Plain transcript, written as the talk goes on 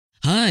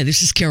Hi,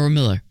 this is Carol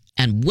Miller,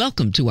 and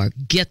welcome to our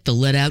Get the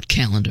Let Out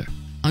calendar.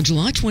 On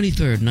July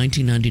 23,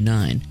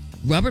 1999,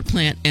 Robert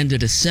Plant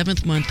ended a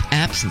 7th-month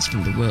absence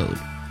from the road.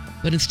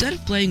 But instead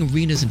of playing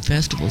arenas and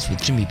festivals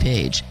with Jimmy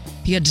Page,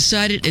 he had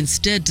decided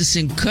instead to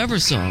sing cover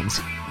songs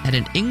at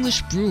an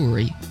English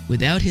brewery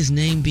without his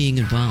name being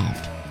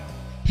involved.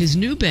 His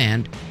new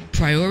band,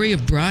 Priory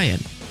of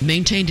Brian,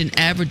 maintained an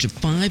average of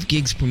 5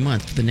 gigs per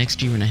month for the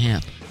next year and a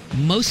half,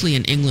 mostly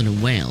in England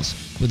and Wales,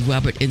 with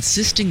Robert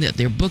insisting that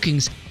their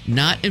bookings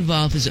not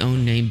involve his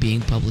own name being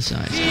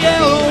publicized.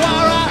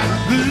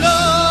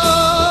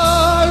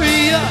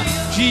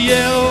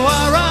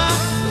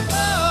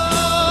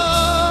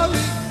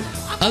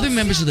 Other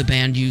members of the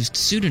band used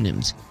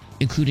pseudonyms,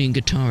 including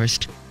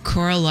guitarist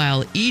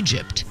Carlisle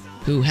Egypt,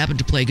 who happened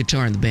to play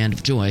guitar in the Band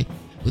of Joy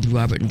with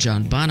Robert and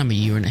John Bonham a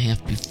year and a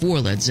half before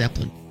Led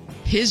Zeppelin.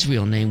 His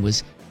real name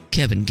was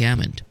Kevin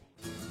Gammond.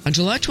 On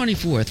July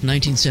 24,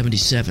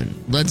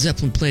 1977, Led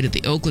Zeppelin played at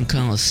the Oakland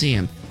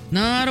Coliseum,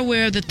 not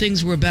aware that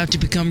things were about to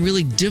become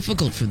really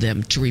difficult for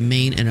them to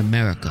remain in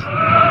America.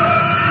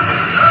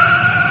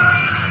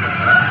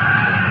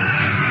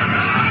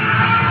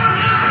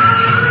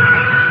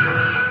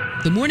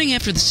 The morning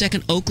after the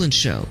second Oakland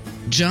show,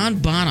 John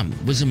Bonham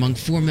was among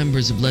 4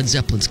 members of Led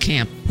Zeppelin's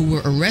camp who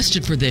were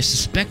arrested for their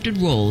suspected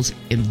roles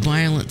in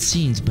violent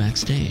scenes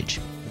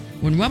backstage.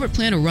 When Robert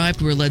Plant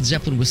arrived where Led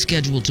Zeppelin was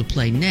scheduled to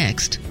play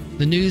next,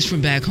 the news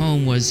from back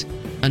home was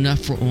enough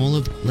for all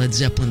of Led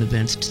Zeppelin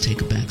events to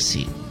take a back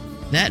seat.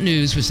 That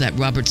news was that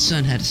Robert's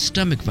son had a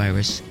stomach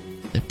virus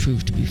that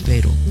proved to be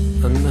fatal.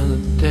 Another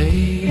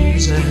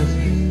day's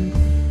end.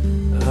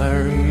 I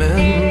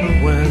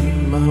remember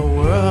when my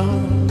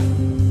world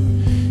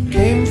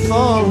came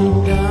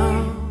falling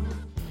down.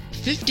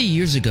 50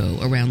 years ago,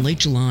 around late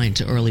July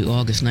into early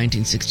August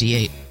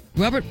 1968,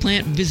 Robert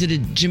Plant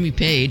visited Jimmy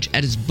Page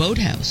at his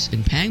boathouse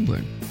in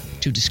Pangbourne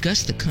to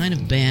discuss the kind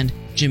of band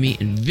Jimmy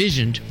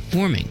envisioned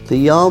forming. The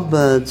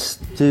Yardbirds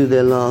do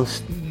their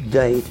last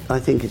date, I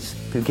think it's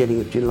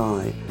beginning of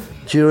July.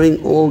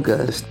 During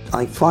August,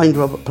 I find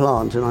Robert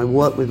Plant and I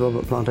work with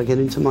Robert Plant. I get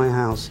into my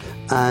house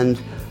and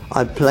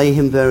I play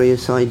him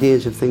various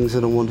ideas of things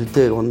that I want to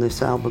do on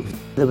this album.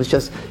 There was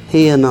just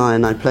he and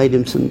I played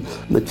him some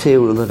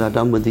material that I'd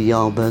done with the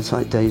Yardbirds,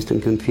 like Dazed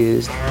and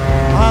Confused.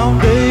 I'm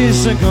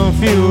dazed and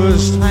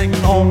confused,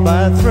 hanging on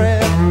by a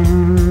thread.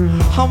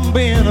 I'm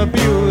being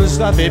abused,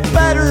 I'd be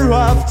better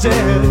off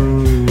dead.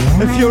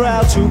 If you're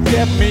out to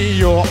get me,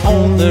 you're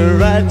on the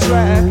right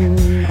track.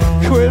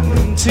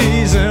 Quitting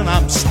teasing,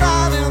 I'm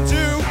starting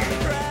to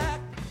crack.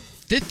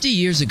 50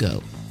 years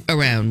ago,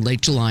 around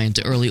late July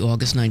into early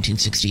August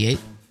 1968,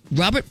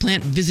 Robert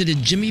Plant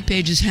visited Jimmy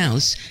Page's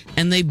house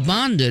and they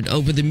bonded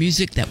over the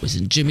music that was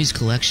in Jimmy's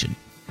collection.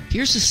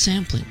 Here's a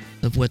sampling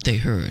of what they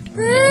heard.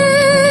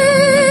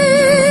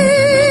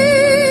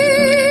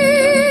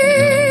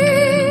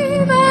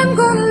 I'm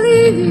gonna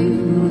leave you.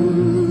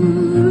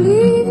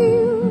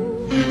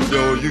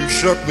 So you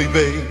shook me,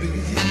 baby.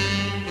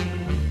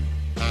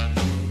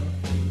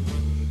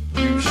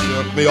 You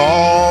shook me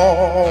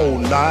all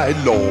night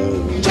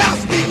long.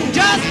 Justin,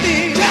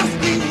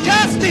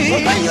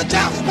 but when you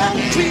just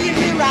won't treat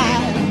me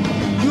right.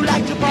 You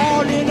like to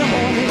ball in the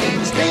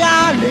morning, stay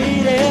out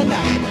late at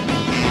night.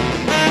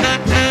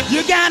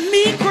 You got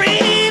me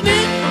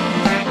craving,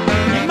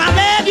 my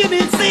love you've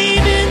been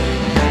saving.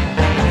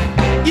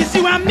 You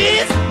see what I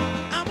miss?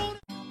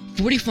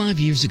 45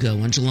 years ago,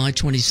 on July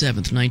 27,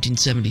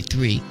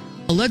 1973,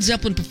 a Led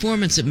Zeppelin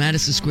performance at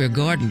Madison Square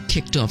Garden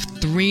kicked off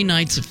 3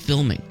 nights of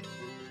filming.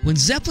 When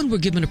Zeppelin were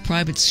given a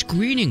private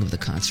screening of the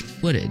concert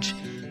footage,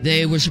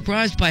 they were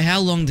surprised by how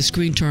long the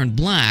screen turned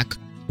black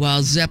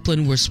while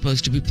Zeppelin were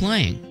supposed to be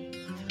playing.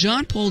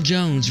 John Paul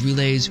Jones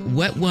relays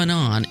what went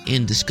on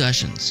in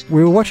discussions.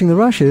 We were watching the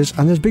rushes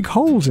and there's big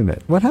holes in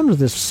it. What happened to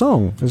this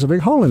song? There's a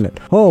big hole in it.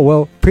 Oh,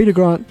 well, Peter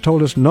Grant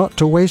told us not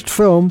to waste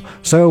film,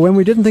 so when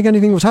we didn't think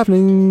anything was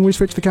happening, we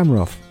switched the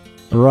camera off.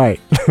 Right.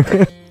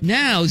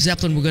 Now,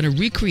 Zeppelin were going to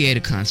recreate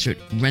a concert,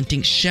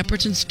 renting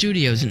Shepperton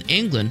Studios in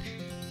England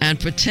and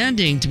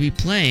pretending to be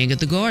playing at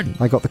the Garden.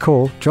 I got the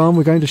call. John,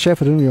 we're going to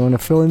Shepperton. You want to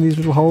fill in these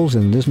little holes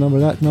in this number,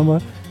 that number?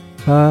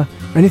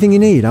 Anything you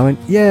need? I went,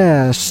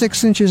 yeah,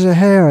 6 inches of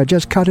hair. I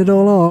just cut it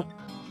all off.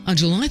 On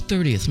July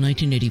 30th,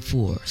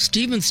 1984,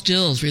 Stephen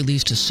Stills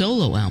released a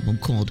solo album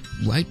called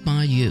Right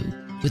By You,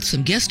 with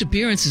some guest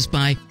appearances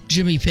by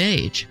Jimmy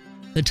Page.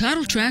 The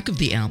title track of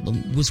the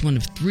album was one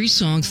of 3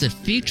 songs that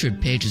featured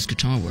Page's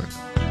guitar work.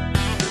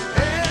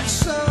 It's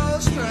so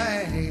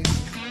strange.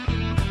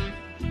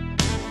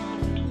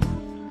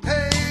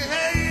 Hey,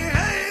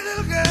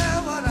 little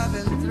girl, what I've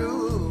been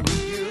through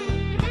with you.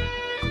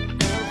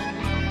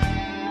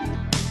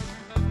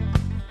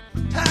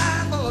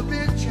 Time for a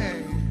big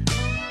change.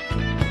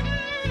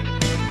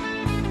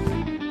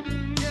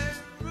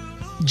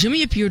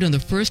 Jimmy appeared on the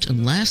first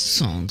and last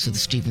songs of the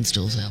Stephen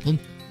Stills album,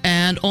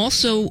 and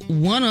also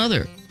one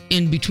other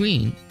in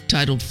between,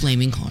 titled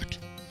Flaming Heart.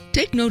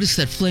 Take notice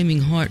that Flaming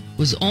Heart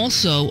was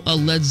also a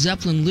Led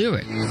Zeppelin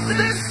lyric. Still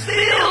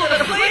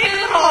the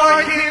flaming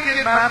heart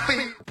in my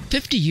feet.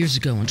 50 years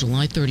ago, on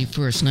July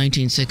 31st,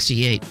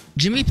 1968,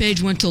 Jimmy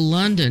Page went to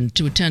London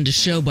to attend a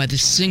show by the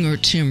singer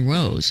Tim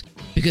Rose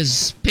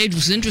because Page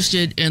was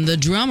interested in the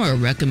drummer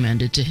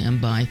recommended to him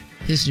by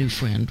his new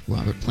friend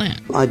Robert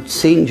Plant. I'd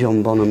seen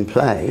John Bonham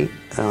play,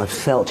 and I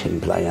felt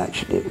him play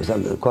actually. It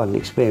was quite an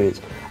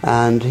experience.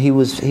 And he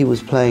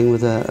was playing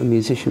with a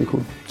musician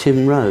called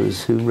Tim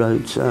Rose, who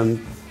wrote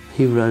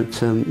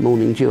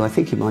Morning Dew. I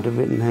think he might have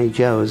written Hey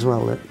Joe as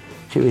well, that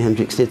Jimi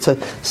Hendrix did.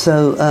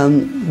 So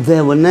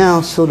there were now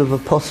sort of a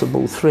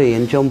possible three,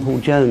 and John Paul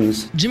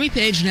Jones. Jimmy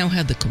Page now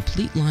had the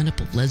complete lineup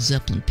of Led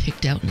Zeppelin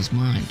picked out in his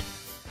mind.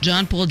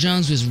 John Paul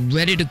Jones was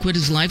ready to quit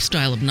his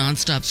lifestyle of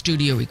non-stop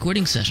studio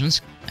recording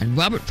sessions, and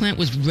Robert Plant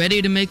was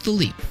ready to make the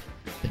leap.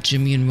 But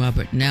Jimmy and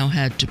Robert now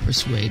had to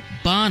persuade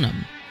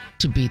Bonham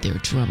to be their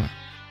drummer.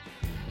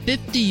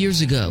 50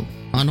 years ago,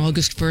 on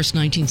August 1st,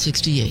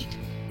 1968,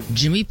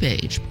 Jimmy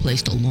Page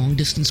placed a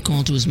long-distance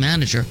call to his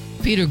manager,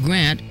 Peter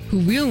Grant, who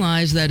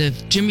realized that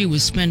if Jimmy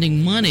was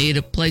spending money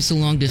to place a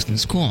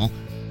long-distance call,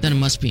 then it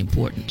must be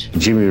important.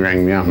 Jimmy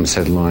rang me up and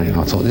said, I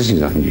thought, this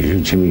is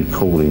unusual. Jimmy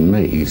calling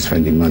me,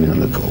 spending money on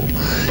the call.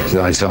 He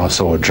said, I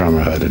saw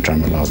heard a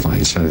drummer last night.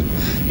 He said,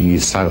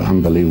 he's so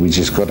unbelievable, we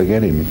just got to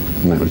get him.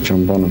 And that was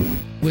John Bonham.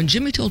 When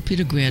Jimmy told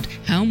Peter Grant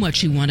how much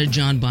he wanted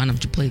John Bonham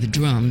to play the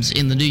drums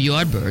in the New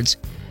Yardbirds,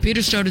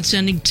 Peter started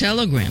sending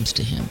telegrams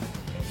to him.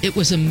 It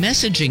was a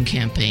messaging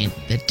campaign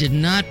that did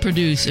not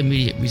produce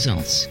immediate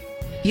results.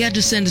 He had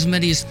to send as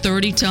many as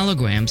 30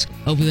 telegrams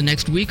over the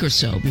next week or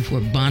so before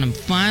Bonham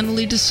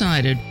finally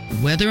decided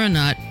whether or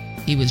not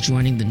he was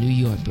joining the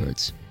New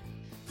Yardbirds.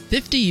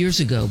 50 years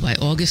ago, by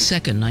August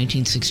 2nd,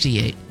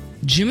 1968,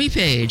 Jimmy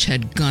Page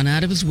had gone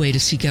out of his way to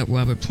seek out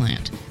Robert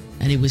Plant,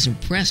 and he was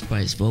impressed by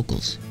his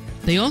vocals.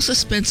 They also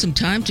spent some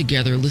time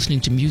together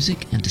listening to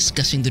music and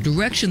discussing the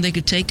direction they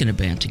could take in a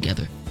band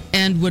together.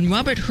 And when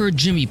Robert heard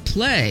Jimmy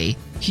play,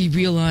 he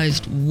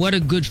realized what a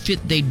good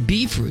fit they'd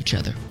be for each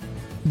other.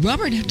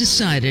 Robert had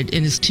decided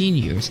in his teen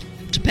years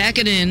to pack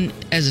it in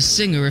as a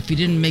singer if he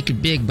didn't make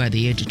it big by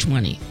the age of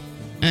 20.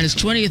 And his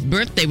 20th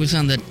birthday was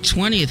on the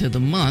 20th of the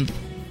month,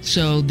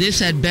 so this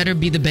had better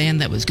be the band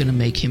that was going to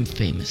make him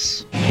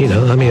famous. You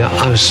know, I mean,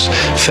 I was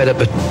fed up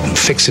at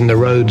fixing the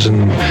roads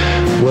and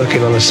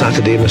working on a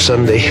Saturday and a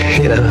Sunday.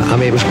 You know, I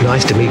mean, it was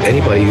nice to meet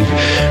anybody.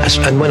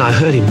 And when I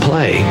heard him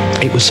play,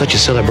 it was such a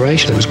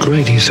celebration. It was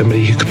great. He's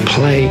somebody who could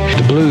play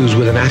the blues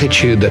with an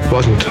attitude that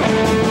wasn't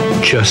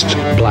just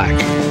black.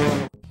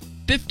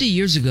 50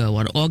 years ago,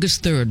 on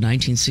August 3rd,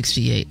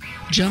 1968,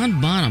 John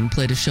Bonham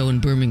played a show in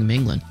Birmingham,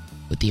 England,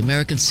 with the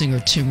American singer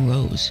Tim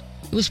Rose.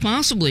 It was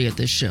possibly at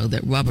this show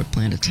that Robert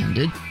Plant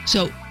attended,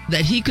 so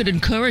that he could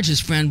encourage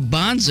his friend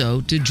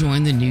Bonzo to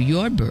join the New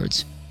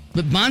Yardbirds.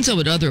 But Bonzo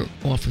had other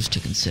offers to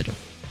consider.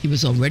 He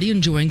was already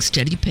enjoying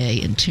steady pay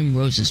in Tim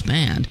Rose's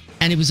band,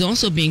 and he was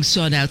also being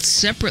sought out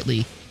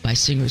separately by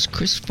singers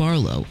Chris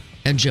Farlowe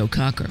and Joe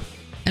Cocker.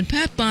 And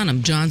Pat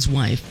Bonham, John's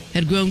wife,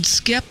 had grown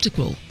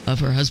skeptical of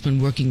her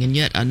husband working in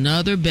yet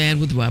another band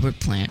with Robert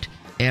Plant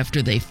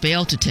after they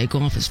failed to take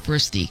off as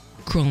first the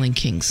Crawling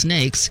King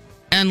Snakes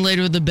and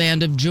later the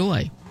Band of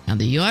Joy.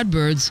 And the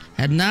Yardbirds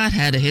had not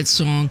had a hit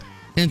song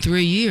in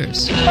 3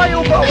 years. Why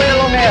you got away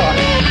along there?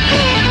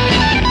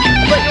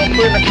 What you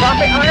doing, the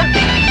traffic, are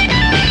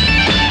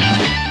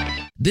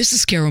you? This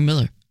is Carol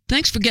Miller.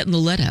 Thanks for getting the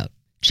let out.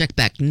 Check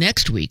back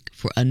next week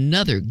for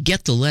another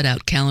Get the Let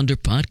Out Calendar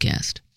podcast.